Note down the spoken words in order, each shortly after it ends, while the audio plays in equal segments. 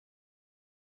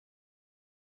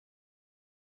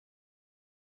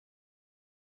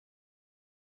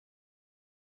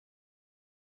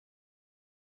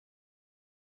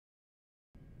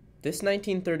This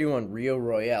 1931 REO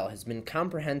Royale has been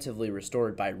comprehensively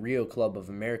restored by REO Club of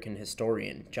American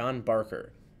historian John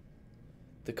Barker.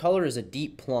 The color is a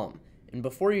deep plum, and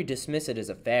before you dismiss it as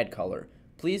a fad color,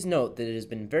 please note that it has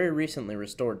been very recently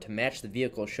restored to match the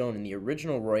vehicle shown in the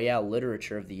original Royale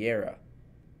literature of the era.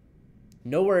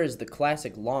 Nowhere is the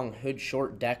classic long hood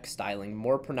short deck styling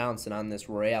more pronounced than on this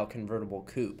Royale convertible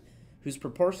coupe, whose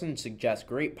proportions suggest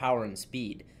great power and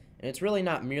speed, and it's really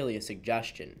not merely a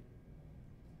suggestion.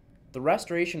 The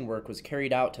restoration work was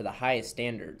carried out to the highest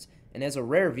standards, and as a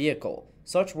rare vehicle,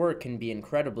 such work can be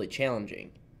incredibly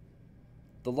challenging.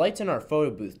 The lights in our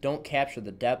photo booth don't capture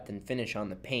the depth and finish on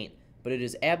the paint, but it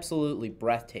is absolutely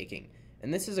breathtaking,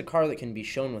 and this is a car that can be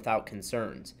shown without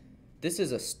concerns. This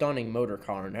is a stunning motor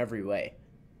car in every way.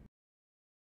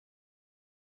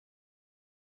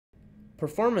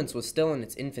 Performance was still in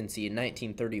its infancy in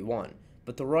 1931,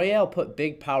 but the Royale put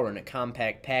big power in a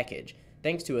compact package,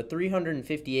 thanks to a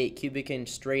 358 cubic inch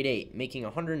straight 8 making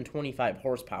 125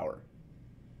 horsepower.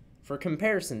 For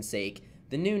comparison's sake,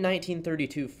 the new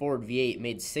 1932 Ford V8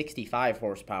 made 65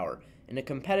 horsepower, and a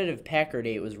competitive Packard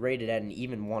 8 was rated at an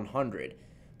even 100.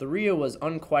 The REO was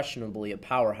unquestionably a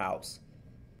powerhouse.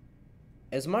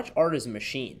 As much art as a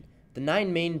machine, the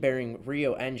 9-main-bearing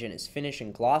REO engine is finished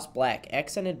in gloss black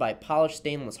accented by polished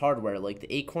stainless hardware like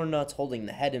the acorn nuts holding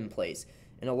the head in place,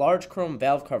 and a large chrome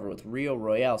valve cover with REO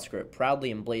Royale script proudly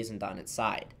emblazoned on its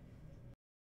side.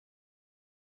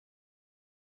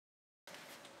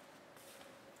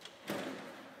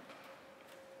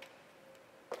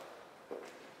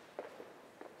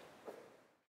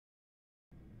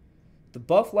 The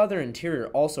buff leather interior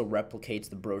also replicates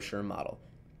the brochure model,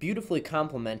 beautifully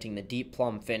complementing the deep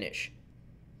plum finish.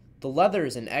 The leather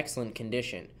is in excellent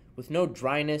condition, with no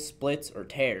dryness, splits, or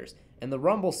tears, and the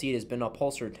rumble seat has been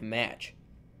upholstered to match.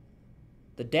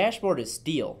 The dashboard is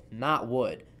steel, not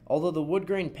wood, although the wood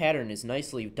grain pattern is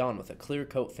nicely done with a clear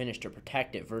coat finish to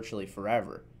protect it virtually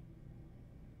forever.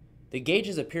 The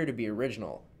gauges appear to be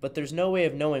original, but there's no way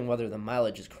of knowing whether the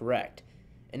mileage is correct,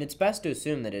 and it's best to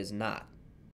assume that it is not.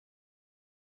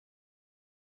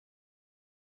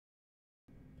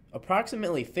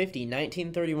 Approximately 50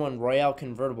 1931 Royale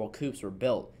convertible coupes were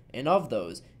built, and of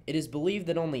those, it is believed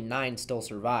that only 9 still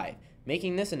survive,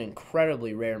 making this an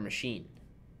incredibly rare machine.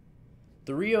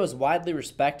 The REO is widely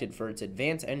respected for its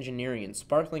advanced engineering and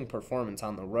sparkling performance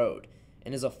on the road,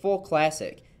 and as a full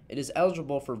classic, it is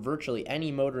eligible for virtually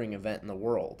any motoring event in the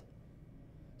world.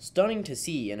 Stunning to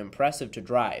see and impressive to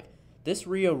drive, this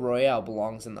REO Royale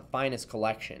belongs in the finest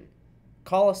collection.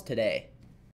 Call us today.